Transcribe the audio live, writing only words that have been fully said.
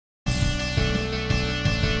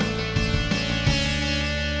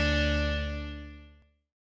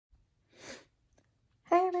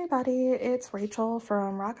everybody, it's Rachel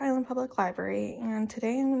from Rock Island Public Library, and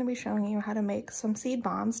today I'm going to be showing you how to make some seed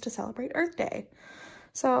bombs to celebrate Earth Day.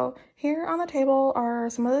 So here on the table are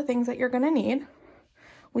some of the things that you're going to need.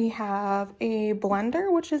 We have a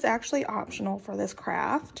blender, which is actually optional for this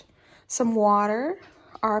craft, some water,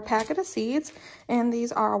 our packet of seeds, and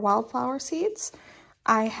these are wildflower seeds.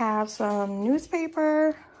 I have some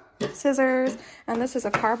newspaper, scissors, and this is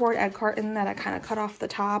a cardboard egg carton that I kind of cut off the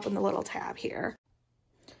top and the little tab here.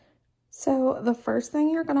 So the first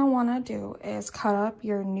thing you're going to want to do is cut up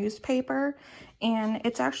your newspaper, and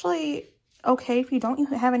it's actually okay if you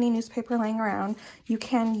don't have any newspaper laying around. You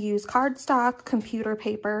can use cardstock, computer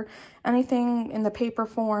paper, anything in the paper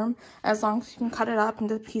form, as long as you can cut it up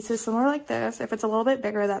into pieces similar like this. If it's a little bit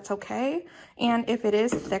bigger, that's okay. And if it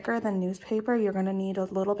is thicker than newspaper, you're going to need a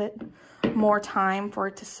little bit more time for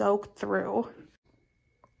it to soak through.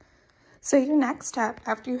 So your next step,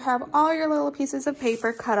 after you have all your little pieces of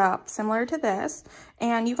paper cut up similar to this,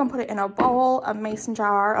 and you can put it in a bowl, a mason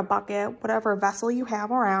jar, a bucket, whatever vessel you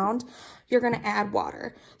have around, you're going to add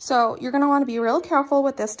water. So you're going to want to be real careful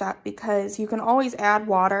with this step because you can always add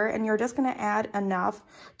water, and you're just going to add enough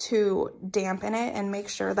to dampen it and make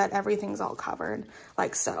sure that everything's all covered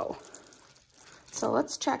like so. So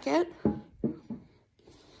let's check it.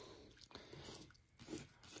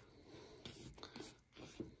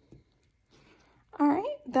 All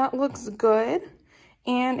right, that looks good.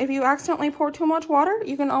 And if you accidentally pour too much water,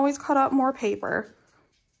 you can always cut up more paper.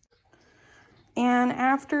 And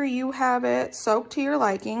after you have it soaked to your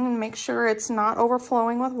liking and make sure it's not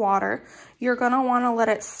overflowing with water, you're gonna wanna let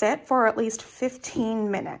it sit for at least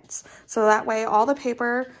 15 minutes. So that way all the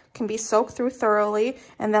paper can be soaked through thoroughly,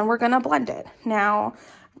 and then we're gonna blend it. Now,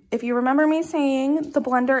 if you remember me saying the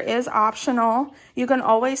blender is optional, you can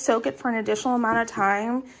always soak it for an additional amount of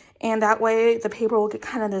time, and that way the paper will get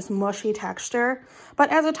kind of this mushy texture.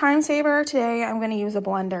 But as a time saver, today I'm going to use a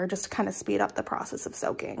blender just to kind of speed up the process of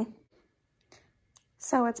soaking.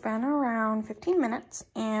 So it's been around 15 minutes,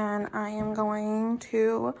 and I am going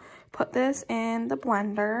to put this in the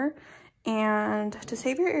blender. And to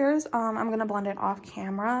save your ears, I'm going to blend it off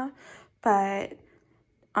camera, but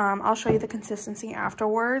I'll show you the consistency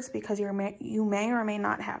afterwards because you may or may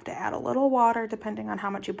not have to add a little water depending on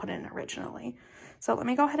how much you put in originally. So let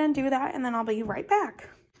me go ahead and do that, and then I'll be right back.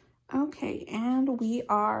 Okay, and we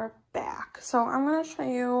are back. So I'm going to show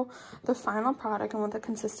you the final product and what the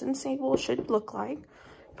consistency should look like.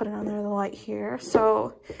 Put it under the light here.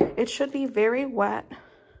 So it should be very wet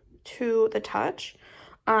to the touch.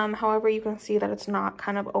 However, you can see that it's not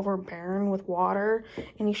kind of overbearing with water,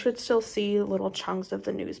 and you should still see little chunks of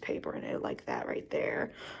the newspaper in it like that right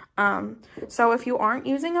there. So if you aren't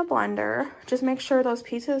using a blender, just make sure those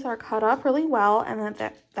pieces are cut up really well and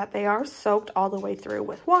that they are soaked all the way through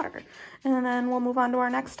with water. And then we'll move on to our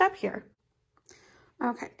next step here.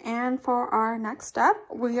 Okay, and for our next step,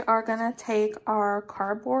 we are gonna take our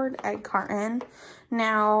cardboard egg carton.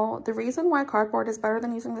 Now, the reason why cardboard is better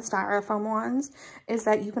than using the styrofoam ones is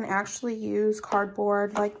that you can actually use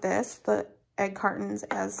cardboard like this, the egg cartons,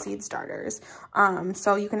 as seed starters.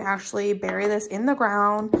 So you can actually bury this in the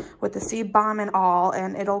ground with the seed bomb and all,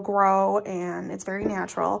 and it'll grow, and it's very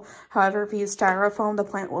natural. However, if you use styrofoam, the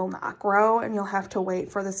plant will not grow, and you'll have to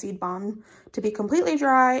wait for the seed bomb to be completely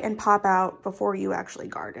dry and pop out before you actually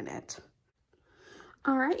garden it.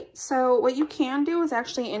 All right, so what you can do is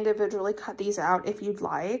actually individually cut these out if you'd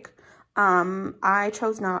like. I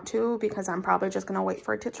chose not to because I'm probably just going to wait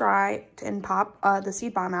for it to dry and pop the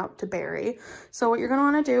seed bomb out to bury. So what you're going to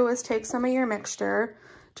want to do is take some of your mixture,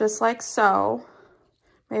 just like so,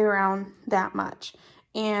 maybe around that much.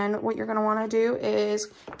 And what you're going to want to do is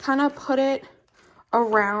kind of put it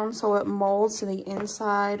around so it molds to the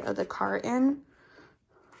inside of the carton.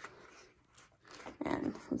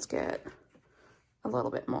 And let's get a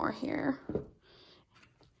little bit more here.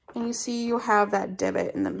 And you see you have that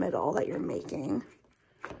divot in the middle that you're making.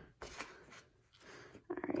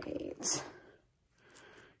 All right.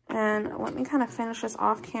 And let me kind of finish this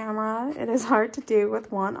off camera. It is hard to do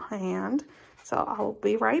with one hand, so I'll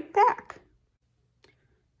be right back.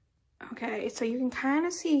 Okay, so you can kind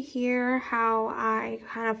of see here how I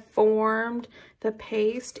kind of formed the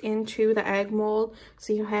paste into the egg mold.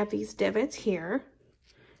 So you have these divots here,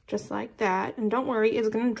 just like that. And don't worry, it's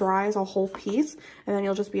going to dry as a whole piece, and then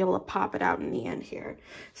you'll just be able to pop it out in the end here.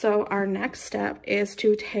 So our next step is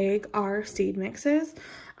to take our seed mixes.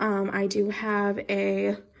 I do have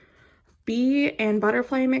a bee and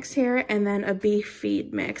butterfly mix here, and then a bee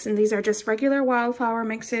feed mix. And these are just regular wildflower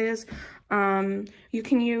mixes. You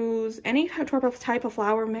can use any type of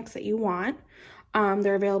flower mix that you want.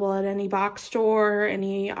 They're available at any box store,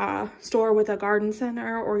 any store with a garden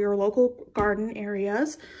center, or your local garden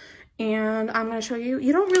areas. And I'm going to show you,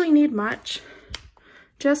 you don't really need much,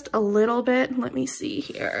 just a little bit. Let me see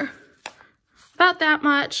here. About that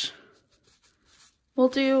much. We'll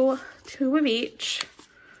do 2 of each.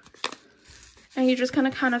 And you just kind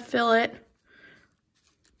of fill it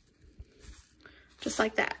just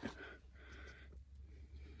like that.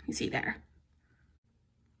 You see there.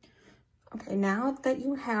 Okay, now that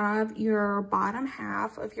you have your bottom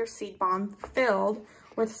half of your seed bomb filled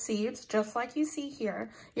with seeds, just like you see here,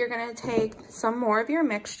 you're gonna take some more of your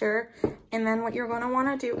mixture, and then what you're gonna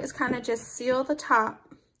wanna do is kind of just seal the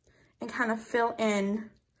top and kind of fill in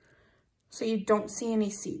so you don't see any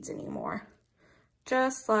seeds anymore.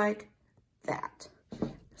 Just like that.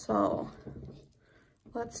 So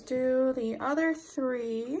let's do the other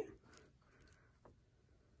 3.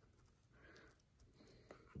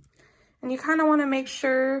 And you kind of want to make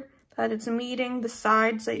sure that it's meeting the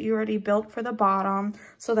sides that you already built for the bottom,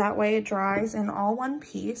 so that way it dries in all one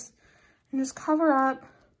piece. And just cover up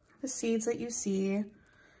the seeds that you see.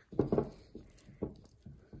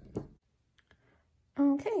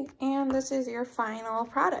 Okay, and this is your final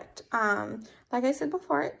product. Like I said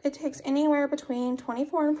before, it takes anywhere between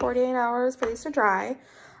 24 and 48 hours for these to dry.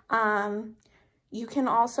 You can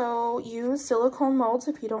also use silicone molds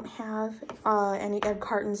if you don't have any egg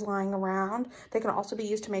cartons lying around. They can also be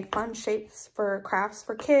used to make fun shapes for crafts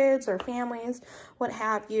for kids or families, what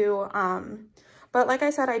have you. But like I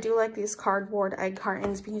said, I do like these cardboard egg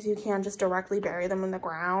cartons because you can just directly bury them in the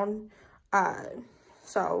ground.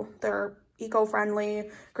 So they're eco-friendly,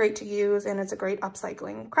 great to use, and it's a great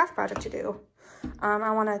upcycling craft project to do.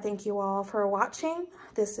 I want to thank you all for watching.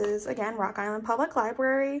 This is, again, Rock Island Public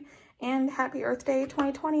Library, and happy Earth Day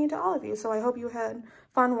 2020 to all of you. So I hope you had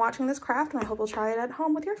fun watching this craft, and I hope you'll try it at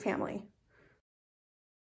home with your family.